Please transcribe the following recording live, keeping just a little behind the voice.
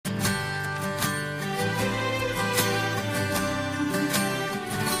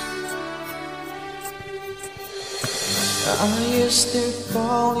I used to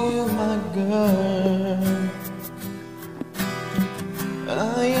call you my girl.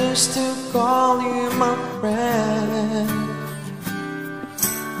 I used to call you my friend.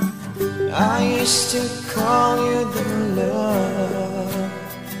 I used to call you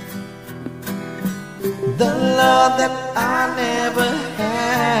the love that I never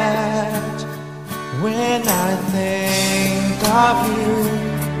had. When I think of you,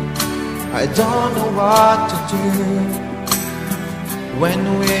 I don't know what to do. When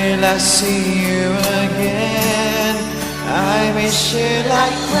will I see you again? I miss you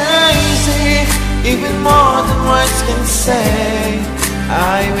like crazy, even more than words can say.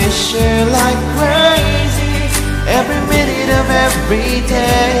 I miss you like crazy, every minute of every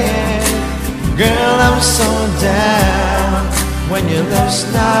day. Girl, I'm so down when your love's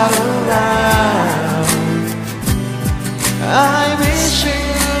not around. I miss you,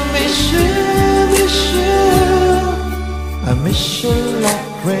 miss you, miss you. I miss you like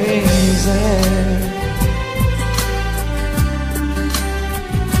crazy.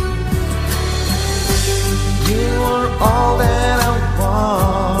 You are all that I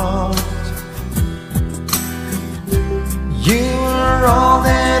want. You are all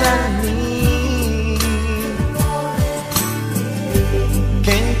that I need.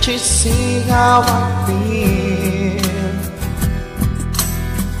 Can't you see how I feel?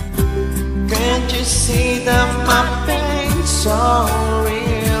 Can't you see that my pain's so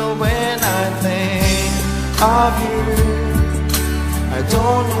real? When I think of you, I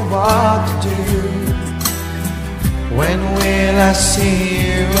don't know what to do. When will I see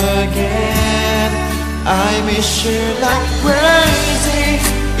you again? I miss you like crazy,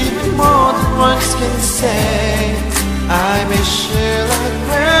 even more than words can say. I miss you like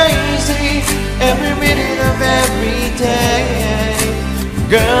crazy, every minute of every day.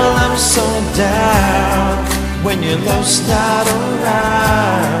 Girl, I'm so down when your love's not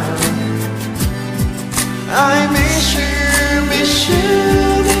around. I miss you, miss you,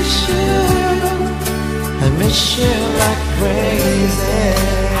 miss you. I miss you like crazy.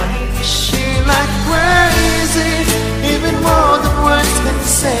 I miss you like crazy, even more than words can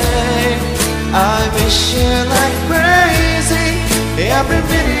say. I miss you like crazy, every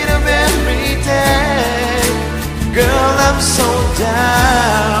minute of every day. Girl, I'm so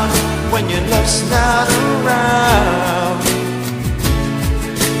down when your love's not around.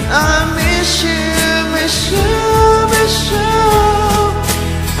 I miss you, miss you, miss you.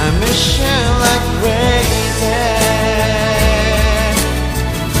 I miss you like crazy.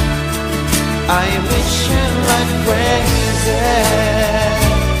 I miss you like crazy.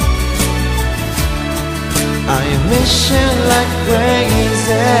 I miss you like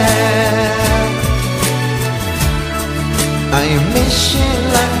crazy. I miss you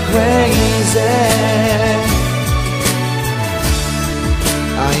like crazy.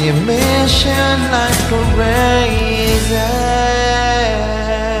 I miss you like crazy.